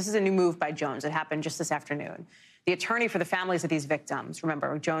is a new move by Jones. It happened just this afternoon. The attorney for the families of these victims,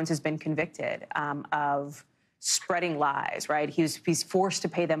 remember, Jones has been convicted of spreading lies, right? He's forced to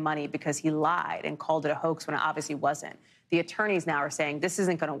pay them money because he lied and called it a hoax when it obviously wasn't. The attorneys now are saying this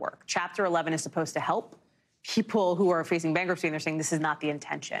isn't going to work. Chapter 11 is supposed to help people who are facing bankruptcy, and they're saying this is not the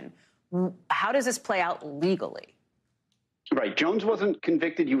intention. How does this play out legally? Right. Jones wasn't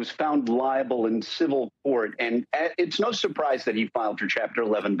convicted. He was found liable in civil court. And it's no surprise that he filed for Chapter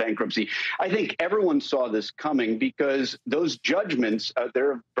 11 bankruptcy. I think everyone saw this coming because those judgments,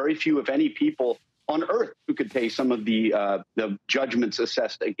 there are very few, if any, people on earth who could pay some of the judgments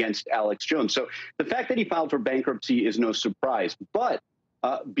assessed against Alex Jones. So the fact that he filed for bankruptcy is no surprise. But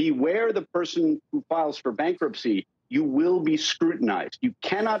beware the person who files for bankruptcy. You will be scrutinized. You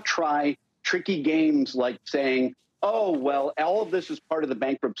cannot try tricky games like saying, oh, well, all of this is part of the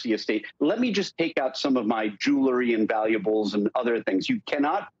bankruptcy estate. Let me just take out some of my jewelry and valuables and other things. You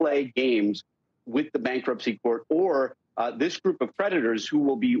cannot play games with the bankruptcy court or this group of creditors who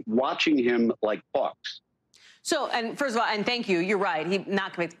will be watching him like hawks. So, and first of all, and thank you, you're right. He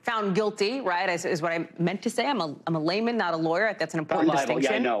not found guilty, right, is what I meant to say. I'm a layman, not a lawyer. That's an important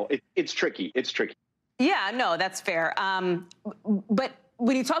distinction. Yeah, I know. It's tricky. It's tricky. Yeah, no, that's fair. But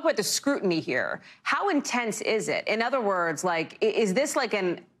when you talk about the scrutiny here, how intense is it? In other words, like, is this like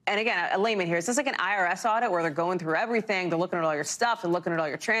an and again, a layman here, is this like an IRS audit where they're going through everything, they're looking at all your stuff, they're looking at all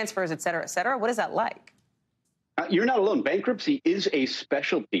your transfers, et cetera, et cetera? What is that like? You're not alone. Bankruptcy is a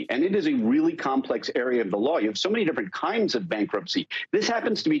specialty, and it is a really complex area of the law. You have so many different kinds of bankruptcy. This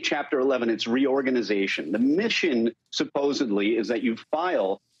happens to be Chapter 11. It's reorganization. The mission, supposedly, is that you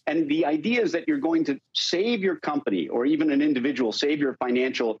file, and the idea is that you're going to save your company or even an individual, save your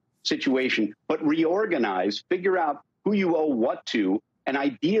financial situation, but reorganize, figure out who you owe what to, and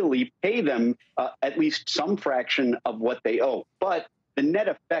ideally pay them at least some fraction of what they owe. But the net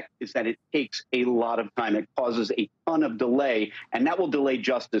effect is that it takes a lot of time. It causes a ton of delay, and that will delay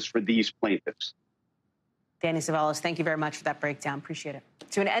justice for these plaintiffs. Danny Savalas, thank you very much for that breakdown. Appreciate it.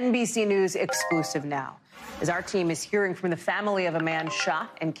 To an NBC News exclusive now, as our team is hearing from the family of a man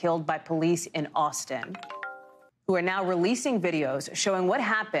shot and killed by police in Austin, who are now releasing videos showing what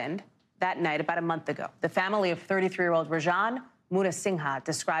happened that night about a month ago. The family of 33-year-old Rajan Munasinghe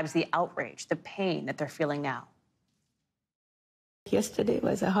describes the outrage, the pain that they're feeling now. Yesterday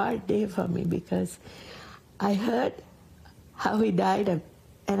was a hard day for me because I heard how he died,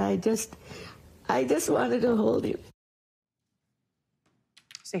 and I just wanted to hold him.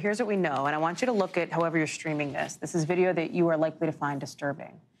 So here's what we know, and I want you to look at however you're streaming this. This is video that you are likely to find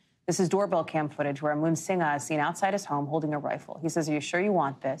disturbing. This is doorbell cam footage where Munasinghe is seen outside his home holding a rifle. He says, "Are you sure you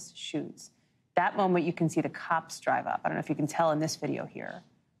want this?" Shoots. That moment, you can see the cops drive up. I don't know if you can tell in this video here.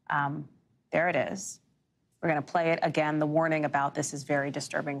 There it is. We're going to play it again. The warning about this is very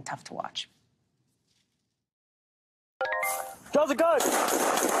disturbing, tough to watch. Draw the gun!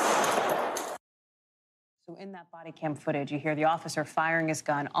 So in that body cam footage, you hear the officer firing his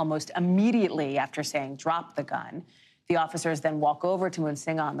gun almost immediately after saying, "Drop the gun." The officers then walk over to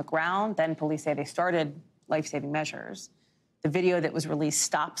Munasinghe on the ground. Then police say they started life-saving measures. The video that was released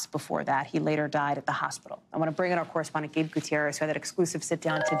stops before that. He later died at the hospital. I want to bring in our correspondent, Gabe Gutierrez, who had that exclusive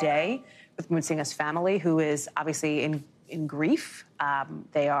sit-down today with Munasinghe's family, who is obviously in grief.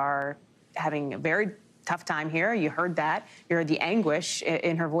 They are having a very tough time here. You heard that. You heard the anguish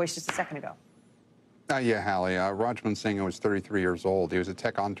in her voice just a second ago. Yeah, Hallie. Raj Munasinghe was 33 years old. He was a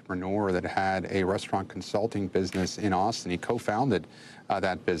tech entrepreneur that had a restaurant consulting business in Austin. He co-founded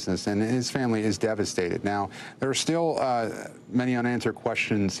that business, and his family is devastated. Now, there are still many unanswered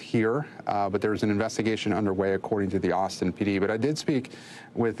questions here, but there's an investigation underway according to the Austin PD. But I did speak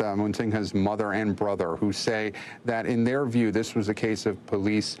with Munasinghe's mother and brother, who say that in their view, this was a case of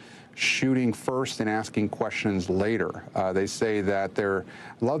police shooting first and asking questions later. They say that their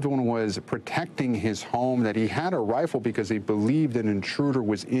loved one was protecting his home, that he had a rifle because he believed an intruder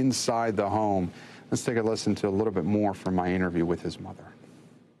was inside the home. Let's take a listen to a little bit more from my interview with his mother.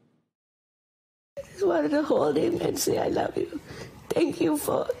 I just wanted to hold him and say, "I love you. Thank you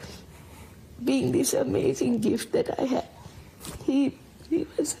for being this amazing gift that I had." He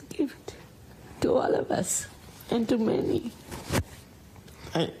was a gift to all of us and to many.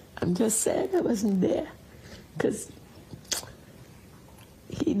 I'm just sad I wasn't there because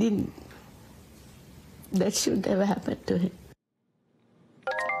he didn't, that shouldn't have happened to him.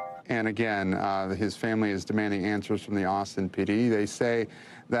 And again, his family is demanding answers from the Austin PD. They say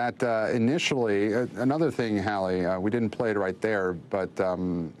that initially, another thing, Hallie, we didn't play it right there, but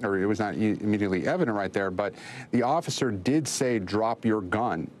or it was not immediately evident right there, but the officer did say, "Drop your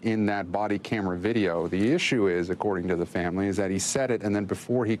gun," in that body camera video. The issue is, according to the family, is that he said it, and then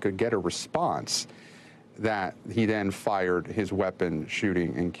before he could get a response, that he then fired his weapon,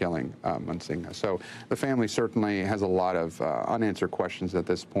 shooting and killing Munasinghe. So the family certainly has a lot of unanswered questions at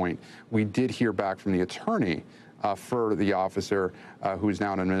this point. We did hear back from the attorney for the officer who is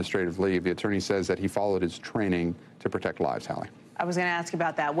now on administrative leave. The attorney says that he followed his training to protect lives, Hallie. I was going to ask you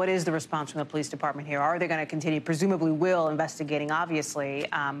about that. What is the response from the police department here? Are they going to continue, presumably will, investigating, obviously,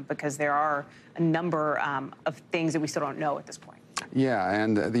 because there are a number of things that we still don't know at this point? Yeah,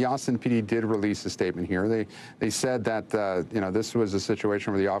 and the Austin PD did release a statement here. They said that this was a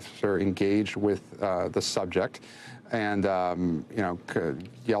situation where the officer engaged with the subject and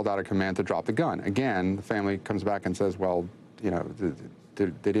yelled out a command to drop the gun. Again, the family comes back and says, well,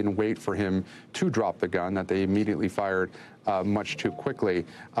 they didn't wait for him to drop the gun, that they immediately fired much too quickly.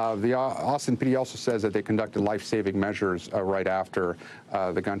 The Austin PD also says that they conducted life-saving measures right after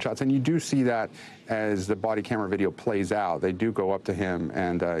the gunshots. And you do see that as the body camera video plays out. They do go up to him,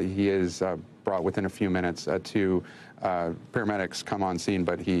 and he is brought within a few minutes to paramedics come on scene,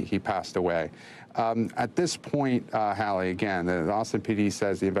 but he passed away. At this point, Hallie, again, the Austin PD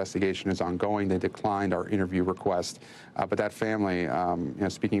says the investigation is ongoing. They declined our interview request, but that family,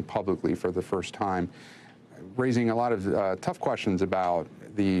 speaking publicly for the first time, raising a lot of tough questions about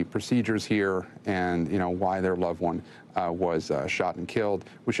the procedures here and, why their loved one was shot and killed.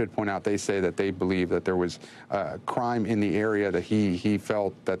 We should point out they say that they believe that there was crime in the area, that he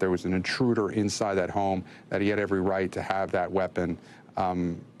felt that there was an intruder inside that home, that he had every right to have that weapon.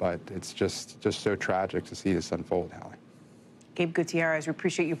 But it's just so tragic to see this unfold, Hallie. Gabe Gutierrez, we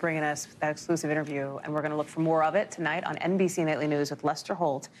appreciate you bringing us that exclusive interview, and we're going to look for more of it tonight on NBC Nightly News with Lester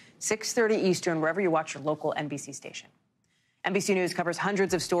Holt, 6:30 Eastern, wherever you watch your local NBC station. NBC News covers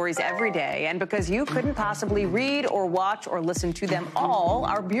hundreds of stories every day, and because you couldn't possibly read or watch or listen to them all,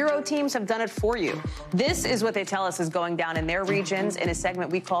 our bureau teams have done it for you. This is what they tell us is going down in their regions in a segment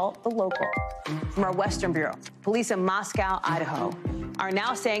we call The Local. From our Western Bureau, police in Moscow, Idaho, are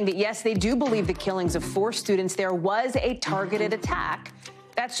now saying that, yes, they do believe the killings of 4 students there was a targeted attack.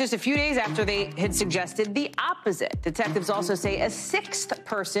 That's just a few days after they had suggested the opposite. Detectives also say a 6th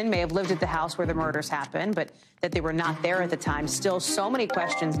person may have lived at the house where the murders happened, but that they were not there at the time. Still so many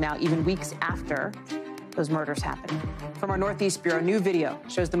questions now, even weeks after those murders happened. From our Northeast Bureau, new video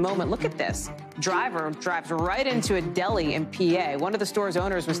shows the moment. Look at this. Driver drives right into a deli in PA. One of the store's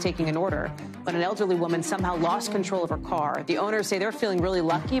owners was taking an order, but an elderly woman somehow lost control of her car. The owners say they're feeling really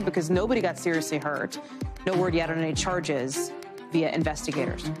lucky because nobody got seriously hurt. No word yet on any charges via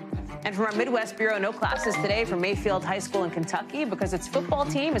investigators. And from our Midwest Bureau, no classes today for Mayfield High School in Kentucky because its football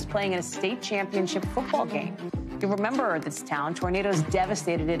team is playing in a state championship football game. You remember this town, tornadoes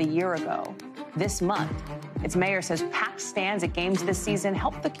devastated it a year ago. This month, its mayor says packed stands at games this season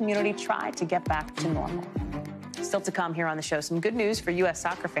help the community try to get back to normal. Still to come here on the show, some good news for U.S.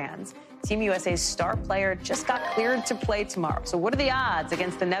 soccer fans. Team USA's star player just got cleared to play tomorrow. So what are the odds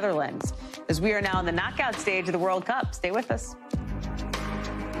against the Netherlands? As we are now in the knockout stage of the World Cup. Stay with us.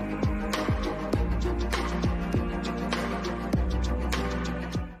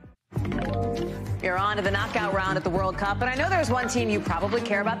 You're on to the knockout round at the World Cup, and I know there's one team you probably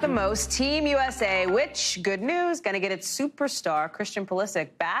care about the most, Team USA, which, good news, going to get its superstar, Christian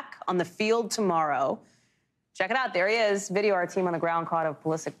Pulisic, back on the field tomorrow. Check it out. There he is. Video our team on the ground caught of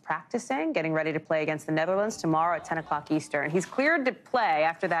Pulisic practicing, getting ready to play against the Netherlands tomorrow at 10 o'clock Eastern. He's cleared to play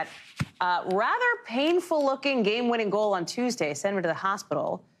after that rather painful-looking game-winning goal on Tuesday, sent him to the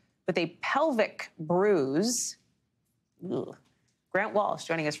hospital with a pelvic bruise. Ugh. Grant Walsh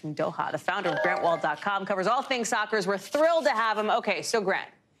joining us from Doha, the founder of GrantWall.com, covers all things soccer. We're thrilled to have him. Okay, so Grant,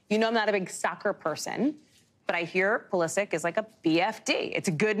 you know I'm not a big soccer person, but I hear Pulisic is like a BFD. It's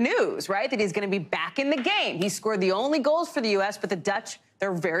good news, right, that he's going to be back in the game. He scored the only goals for the U.S., but the Dutch,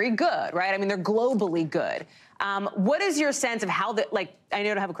 they're very good, right? I mean, they're globally good. What is your sense of how I know you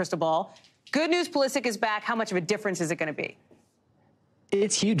don't have a crystal ball. Good news, Pulisic is back. How much of a difference is it going to be?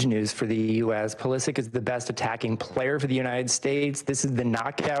 It's huge news for the U.S. Pulisic is the best attacking player for the United States. This is the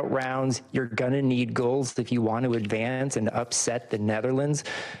knockout rounds. You're going to need goals if you want to advance and upset the Netherlands.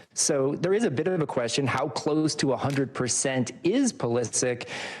 So there is a bit of a question, how close to 100% is Pulisic?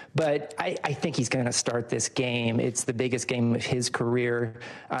 But I think he's going to start this game. It's the biggest game of his career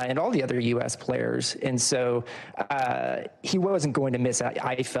and all the other U.S. players. And so he wasn't going to miss,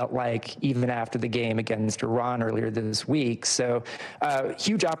 I felt like, even after the game against Iran earlier this week. So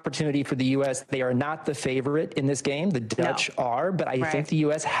huge opportunity for the U.S. They are not the favorite in this game. The Dutch are, but I think the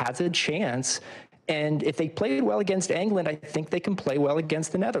U.S. has a chance. And if they played well against England, I think they can play well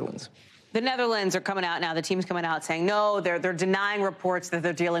against the Netherlands. The Netherlands are coming out now. The team's coming out saying, no, they're denying reports that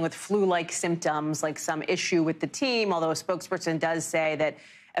they're dealing with flu-like symptoms, like some issue with the team, although a spokesperson does say that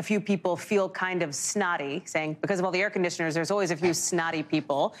a few people feel kind of snotty, saying because of all the air conditioners, there's always a few snotty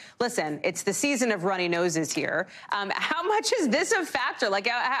people. Listen, it's the season of runny noses here. How much is this a factor? Like,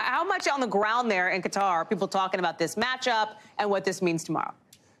 how much on the ground there in Qatar are people talking about this matchup and what this means tomorrow?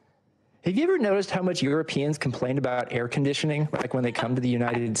 Have you ever noticed how much Europeans complain about air conditioning, like when they come to the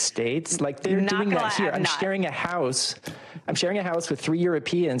United States? Like they're doing that here. I'm sharing a house with 3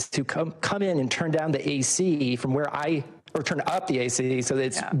 Europeans who come in and turn down the AC from where or turn up the AC so that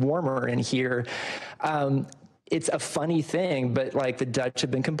it's warmer in here. It's a funny thing, but like the Dutch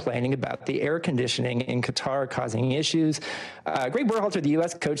have been complaining about the air conditioning in Qatar causing issues. Greg Berhalter, the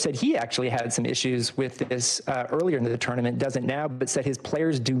U.S. coach, said he actually had some issues with this earlier in the tournament, doesn't now, but said his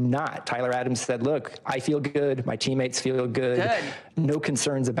players do not. Tyler Adams said, look, I feel good. My teammates feel good. No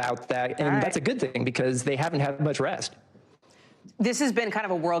concerns about that. And that's a good thing because they haven't had much rest. This has been kind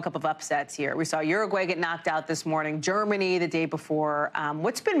of a World Cup of upsets here. We saw Uruguay get knocked out this morning, Germany the day before.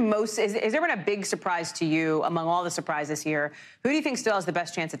 What's been most, is there been a big surprise to you among all the surprises here? Who do you think still has the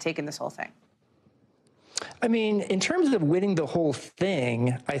best chance of taking this whole thing? I mean, in terms of winning the whole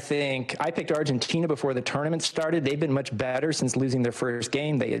thing, I think I picked Argentina before the tournament started. They've been much better since losing their first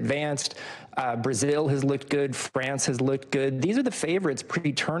game. They advanced. Brazil has looked good. France has looked good. These are the favorites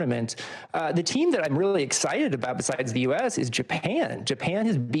pre-tournament. The team that I'm really excited about besides the U.S. is Japan. Japan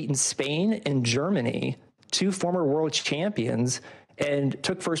has beaten Spain and Germany, two former world champions, and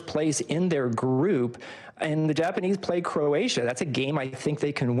took first place in their group. And the Japanese play Croatia. That's a game I think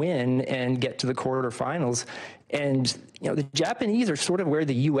they can win and get to the quarterfinals. And, you know, the Japanese are sort of where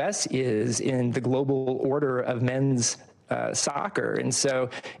the U.S. is in the global order of men's soccer. And so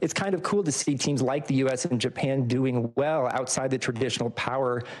it's kind of cool to see teams like the U.S. and Japan doing well outside the traditional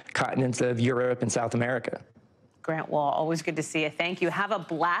power continents of Europe and South America. Grant Wall, always good to see you. Thank you. Have a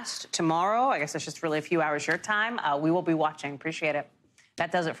blast tomorrow. I guess it's just really a few hours your time. We will be watching. Appreciate it.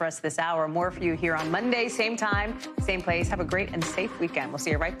 That does it for us this hour. More for you here on Monday, same time, same place. Have a great and safe weekend. We'll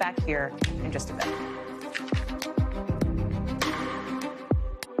see you right back here in just a bit.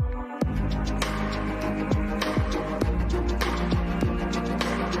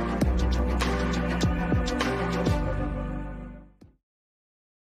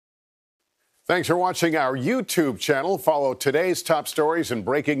 Thanks for watching our YouTube channel. Follow today's top stories and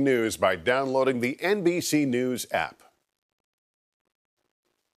breaking news by downloading the NBC News app.